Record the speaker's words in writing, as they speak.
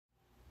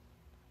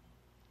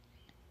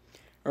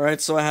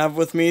Alright, so I have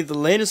with me the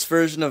latest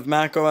version of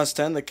Mac OS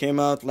X that came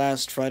out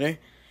last Friday,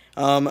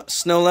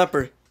 Snow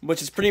Leopard,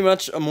 which is pretty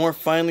much a more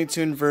finely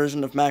tuned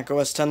version of Mac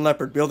OS X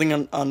Leopard, building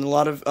on a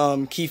lot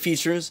of key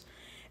features,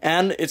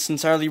 and it's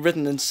entirely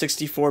written in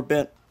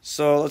 64-bit.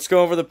 So let's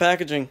go over the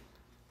packaging.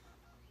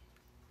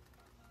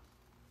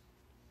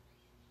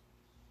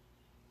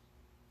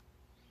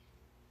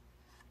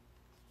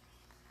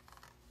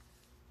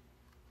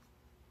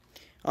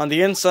 On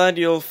the inside,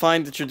 you'll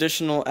find the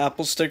traditional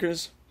Apple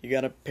stickers. You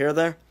got a pair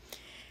there.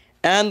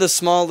 And a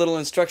small little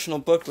instructional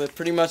booklet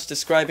pretty much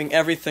describing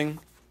everything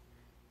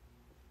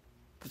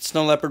that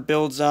Snow Leopard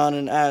builds on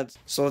and adds.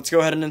 So let's go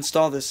ahead and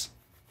install this.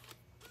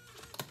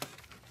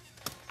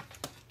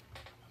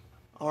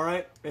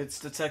 Alright, it's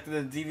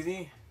detected the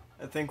DVD.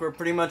 I think we're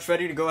pretty much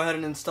ready to go ahead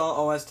and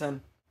install OS X.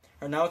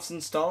 Right now it's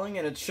installing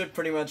and it should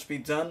pretty much be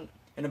done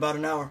in about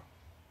an hour.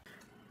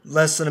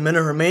 Less than a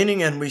minute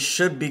remaining and we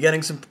should be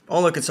getting some...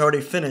 Oh look, it's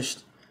already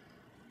finished.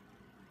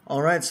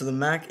 Alright, so the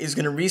Mac is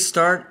going to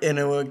restart in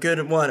a good,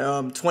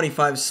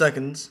 25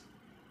 seconds.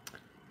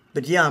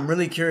 But yeah, I'm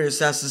really curious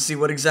as to see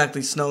what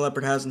exactly Snow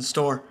Leopard has in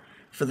store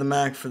for the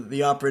Mac, for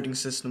the operating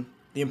system,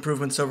 the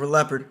improvements over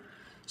Leopard.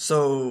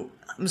 So,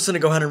 I'm just going to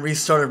go ahead and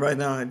restart it right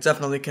now. I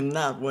definitely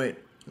cannot wait.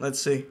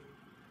 Let's see.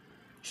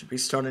 Should be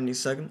starting any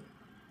second.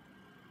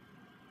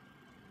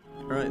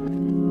 Alright.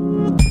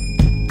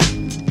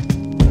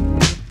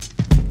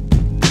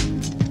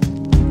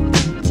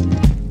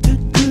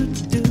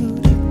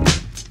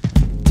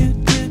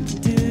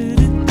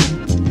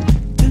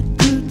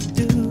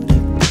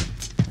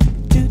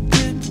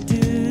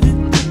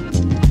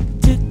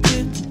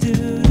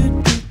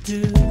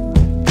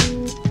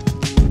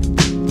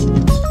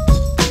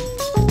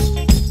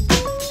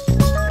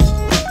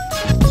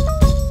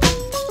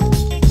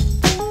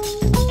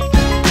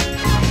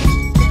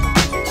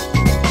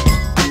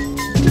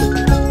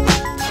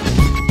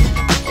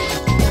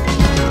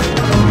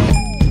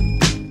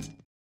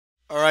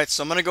 Alright,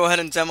 so I'm going to go ahead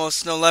and demo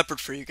Snow Leopard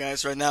for you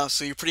guys right now,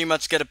 so you pretty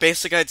much get a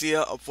basic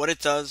idea of what it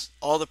does,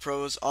 all the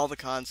pros, all the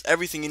cons,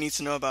 everything you need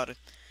to know about it.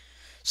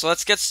 So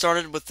let's get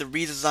started with the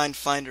redesigned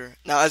Finder.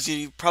 Now, as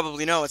you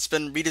probably know, it's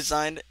been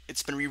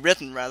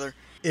rewritten rather,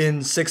 in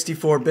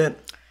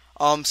 64-bit.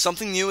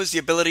 Something new is the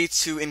ability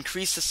to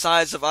increase the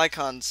size of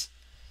icons.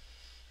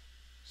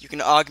 You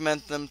can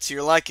augment them to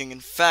your liking.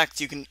 In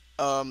fact, you can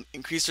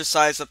increase their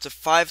size up to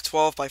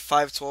 512 by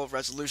 512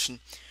 resolution,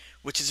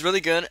 which is really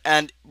good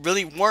and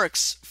really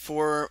works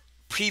for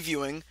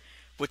previewing,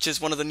 which is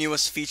one of the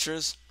newest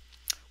features,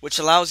 which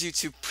allows you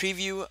to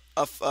preview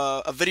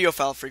a video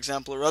file, for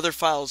example, or other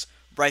files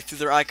right through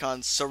their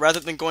icons. So rather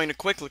than going to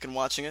quick look and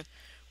watching it,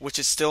 which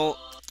is still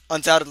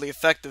undoubtedly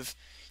effective,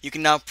 you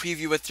can now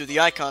preview it through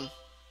the icon.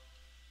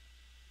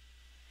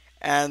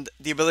 And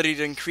the ability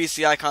to increase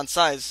the icon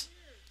size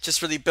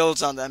just really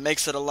builds on that,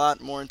 makes it a lot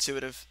more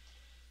intuitive.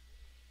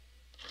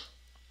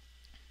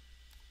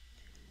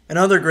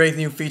 Another great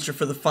new feature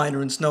for the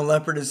Finder in Snow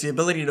Leopard is the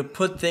ability to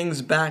put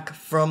things back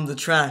from the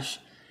trash.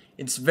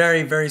 It's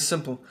very, very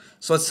simple.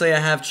 So let's say I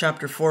have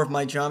chapter 4 of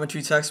my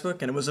geometry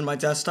textbook and it was in my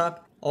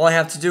desktop. All I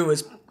have to do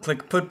is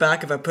click put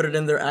back if I put it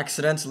in there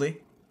accidentally,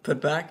 put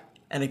back,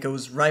 and it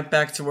goes right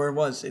back to where it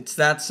was. It's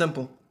that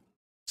simple.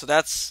 So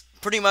that's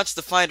pretty much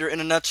the Finder in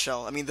a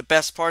nutshell. I mean, the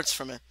best parts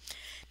from it.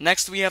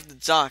 Next we have the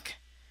dock.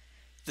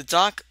 The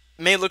dock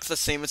may look the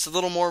same. It's a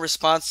little more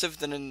responsive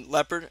than in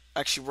Leopard.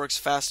 Actually works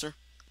faster.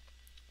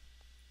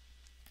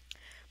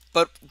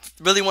 But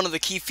really one of the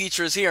key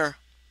features here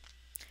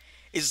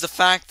is the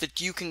fact that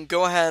you can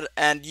go ahead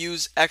and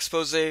use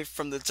expose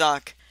from the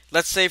dock.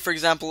 Let's say, for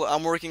example,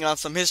 I'm working on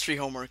some history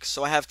homework,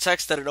 so I have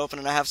TextEdit open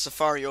and I have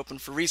Safari open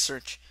for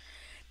research.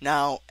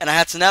 Now, and I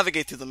had to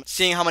navigate through them.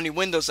 Seeing how many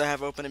windows I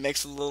have open, it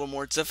makes it a little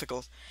more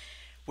difficult.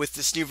 With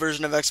this new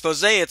version of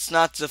expose, it's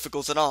not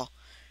difficult at all.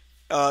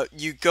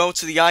 You go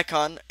to the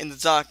icon in the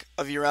dock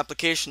of your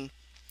application,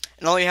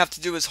 and all you have to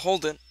do is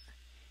hold it,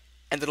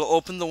 and it'll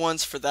open the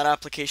ones for that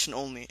application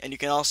only. And you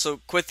can also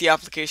quit the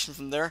application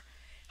from there,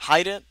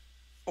 hide it,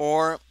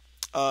 or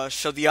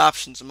show the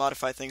options and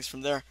modify things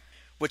from there,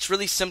 which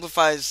really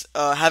simplifies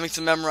having to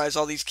memorize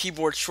all these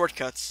keyboard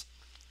shortcuts.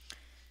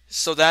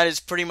 So that is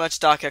pretty much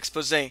Dock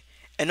Expose.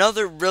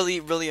 Another really,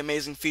 really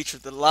amazing feature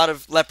that a lot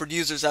of Leopard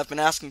users have been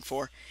asking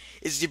for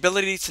is the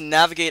ability to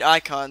navigate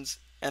icons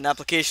and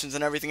applications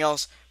and everything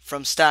else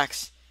from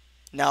stacks.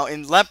 Now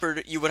in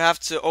Leopard, you would have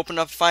to open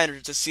up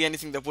Finder to see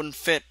anything that wouldn't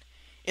fit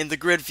in the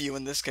grid view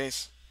in this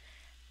case.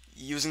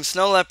 Using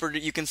Snow Leopard,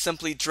 you can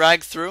simply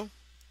drag through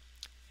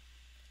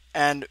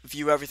and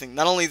view everything.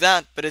 Not only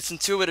that, but it's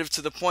intuitive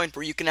to the point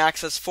where you can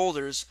access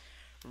folders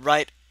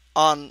right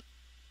on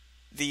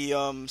the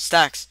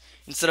stacks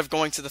instead of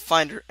going to the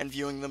Finder and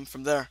viewing them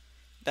from there.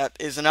 That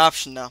is an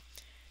option now.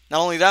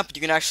 Not only that, but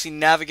you can actually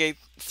navigate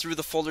through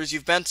the folders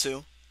you've been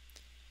to.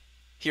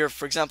 Here,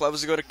 for example, I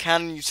was to go to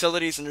Canon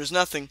Utilities and there's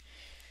nothing.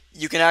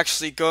 You can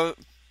actually go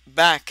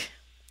back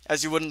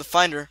as you would in the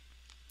Finder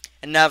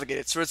and navigate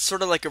it. So it's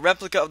sort of like a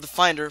replica of the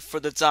Finder for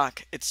the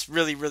dock. It's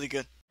really, really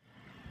good.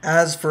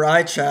 As for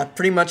iChat,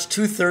 pretty much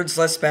 2/3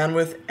 less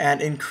bandwidth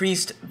and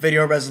increased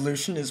video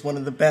resolution is one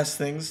of the best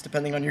things,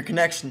 depending on your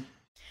connection.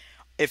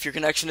 If your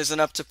connection isn't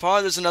up to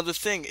par, there's another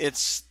thing.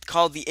 It's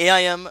called the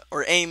AIM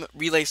or AIM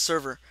relay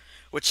server,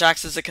 which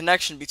acts as a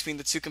connection between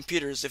the two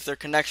computers if their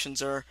connections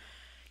are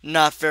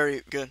not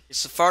very good.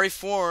 Safari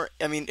 4,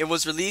 it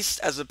was released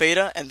as a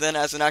beta and then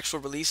as an actual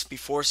release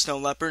before Snow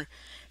Leopard,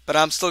 but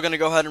I'm still going to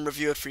go ahead and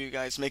review it for you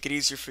guys, make it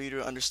easier for you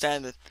to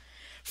understand it.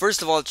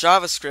 First of all,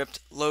 JavaScript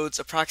loads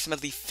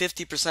approximately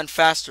 50%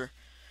 faster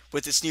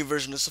with this new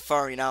version of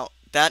Safari. Now,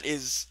 that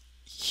is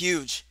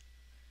huge.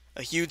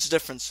 A huge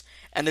difference.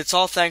 And it's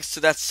all thanks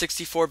to that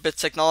 64-bit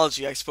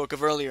technology I spoke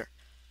of earlier.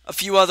 A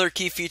few other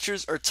key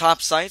features are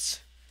top sites,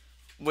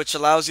 which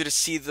allows you to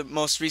see the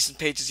most recent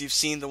pages you've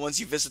seen, the ones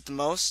you visit the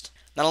most.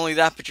 Not only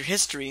that, but your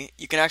history,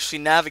 you can actually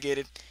navigate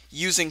it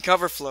using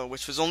CoverFlow,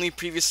 which was only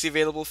previously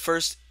available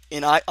first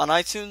on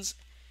iTunes,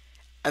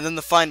 and then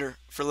the Finder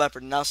for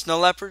Leopard. Now Snow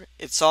Leopard,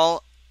 it's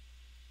all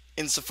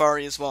in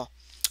Safari as well.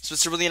 So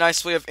it's a really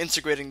nice way of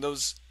integrating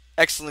those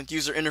excellent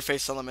user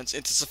interface elements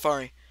into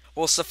Safari.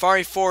 Well,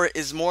 Safari 4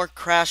 is more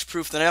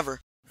crash-proof than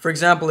ever. For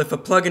example, if a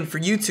plugin for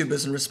YouTube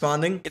isn't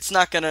responding, it's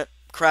not going to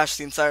crash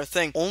the entire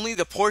thing. Only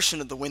the portion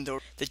of the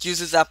window that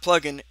uses that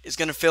plugin is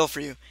going to fail for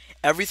you.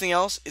 Everything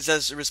else is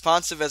as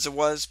responsive as it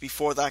was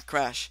before that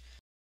crash.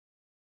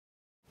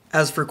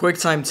 As for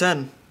QuickTime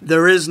 10,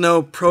 there is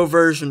no Pro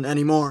version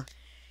anymore.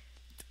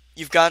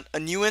 You've got a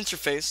new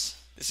interface.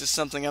 This is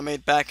something I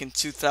made back in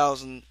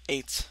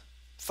 2008.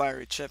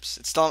 Fiery chips.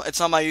 It's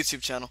on my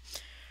YouTube channel.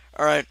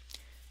 Alright.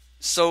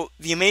 So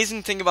the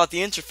amazing thing about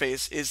the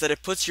interface is that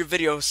it puts your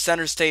video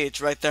center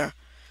stage right there.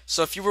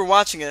 So if you were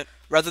watching it,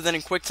 rather than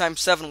in QuickTime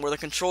 7 where the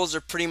controls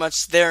are pretty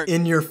much there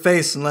in your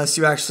face unless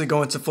you actually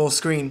go into full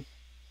screen,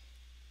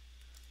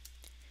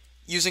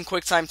 using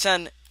QuickTime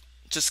 10,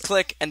 just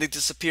click and they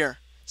disappear.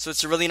 So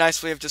it's a really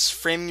nice way of just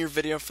framing your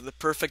video for the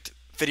perfect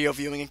video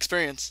viewing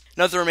experience.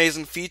 Another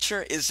amazing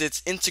feature is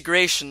its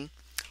integration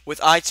with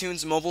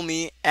iTunes,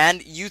 MobileMe,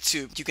 and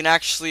YouTube. You can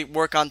actually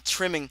work on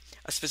trimming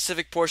a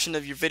specific portion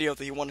of your video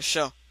that you want to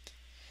show.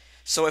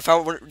 So if I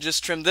were to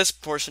just trim this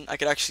portion, I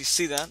could actually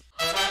see that.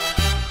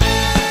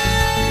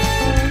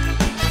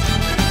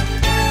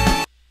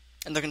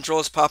 And the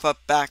controls pop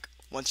up back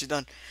once you're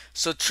done.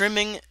 So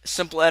trimming,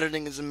 simple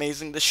editing is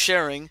amazing. The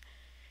sharing,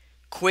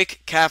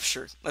 quick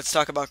capture. Let's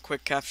talk about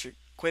quick capture.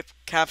 Quick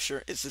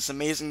capture is this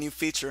amazing new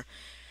feature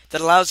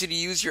that allows you to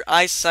use your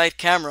iSight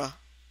camera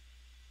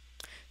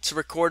to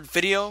record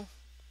video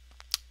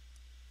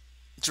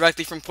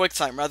directly from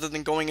QuickTime rather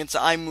than going into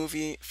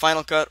iMovie,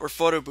 Final Cut, or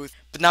Photo Booth.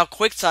 But now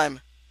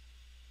QuickTime,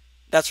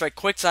 that's right,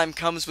 QuickTime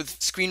comes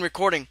with screen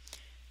recording.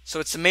 So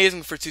it's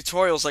amazing for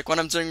tutorials like what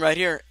I'm doing right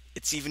here.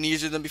 It's even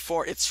easier than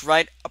before. It's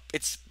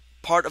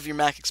part of your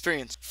Mac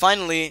experience.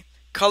 Finally,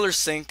 Color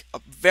Sync, a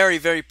very,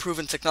 very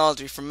proven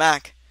technology from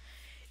Mac,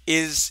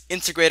 is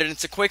integrated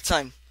into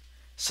QuickTime.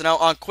 So now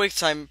on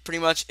QuickTime, pretty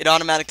much it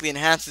automatically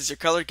enhances your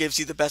color, gives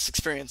you the best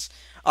experience.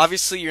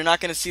 Obviously, you're not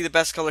going to see the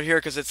best color here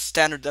because it's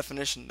standard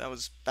definition. That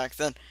was back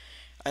then.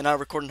 I now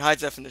record in high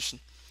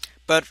definition.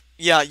 But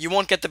yeah, you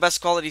won't get the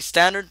best quality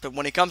standard, but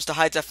when it comes to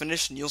high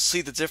definition, you'll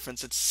see the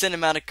difference. It's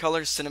cinematic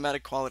color,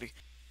 cinematic quality.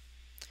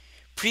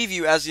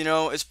 Preview, as you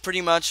know, is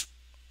pretty much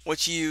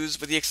what you use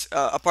with the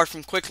apart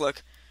from Quick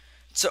Look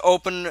to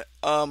open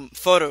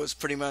photos,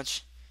 pretty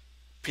much.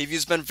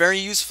 Preview's been very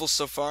useful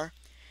so far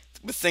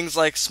with things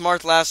like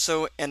Smart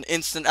Lasso and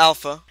Instant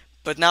Alpha,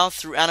 but now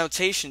through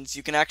annotations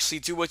you can actually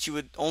do what you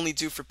would only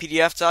do for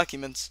PDF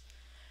documents,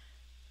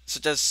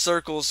 such as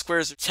circles,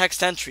 squares, or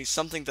text entries,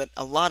 something that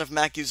a lot of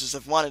Mac users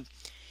have wanted.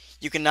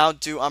 You can now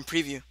do on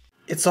Preview.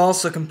 It's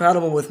also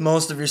compatible with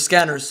most of your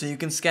scanners, so you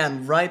can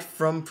scan right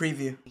from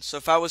Preview. So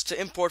if I was to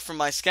import from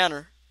my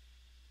scanner,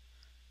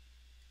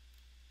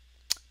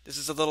 this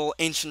is a little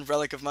ancient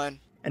relic of mine,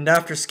 and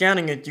after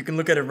scanning it, you can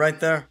look at it right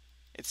there.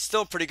 It's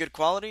still pretty good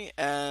quality,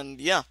 and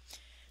yeah,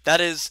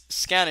 that is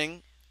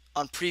scanning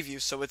on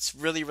Preview, so it's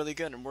really, really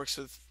good and works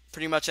with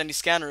pretty much any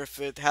scanner if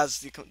it has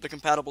the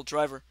compatible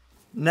driver.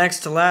 Next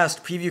to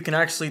last, Preview can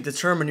actually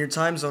determine your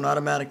time zone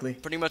automatically,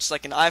 pretty much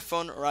like an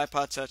iPhone or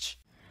iPod Touch.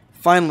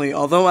 Finally,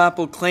 although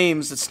Apple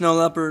claims that Snow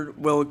Leopard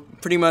will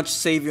pretty much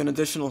save you an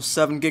additional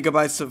 7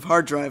 GB of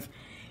hard drive,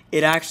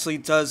 it actually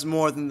does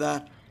more than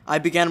that. I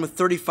began with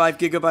 35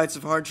 GB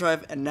of hard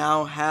drive and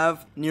now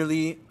have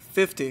nearly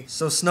 50.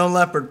 So Snow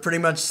Leopard pretty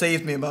much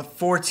saved me about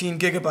 14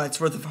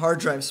 GB worth of hard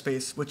drive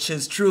space, which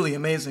is truly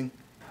amazing.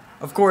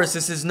 Of course,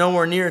 this is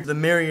nowhere near the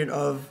myriad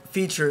of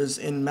features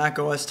in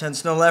macOS 10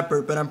 Snow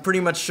Leopard, but I'm pretty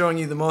much showing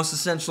you the most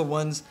essential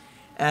ones,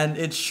 and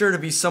it's sure to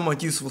be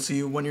somewhat useful to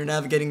you when you're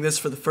navigating this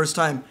for the first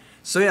time.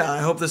 So yeah, I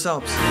hope this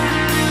helps.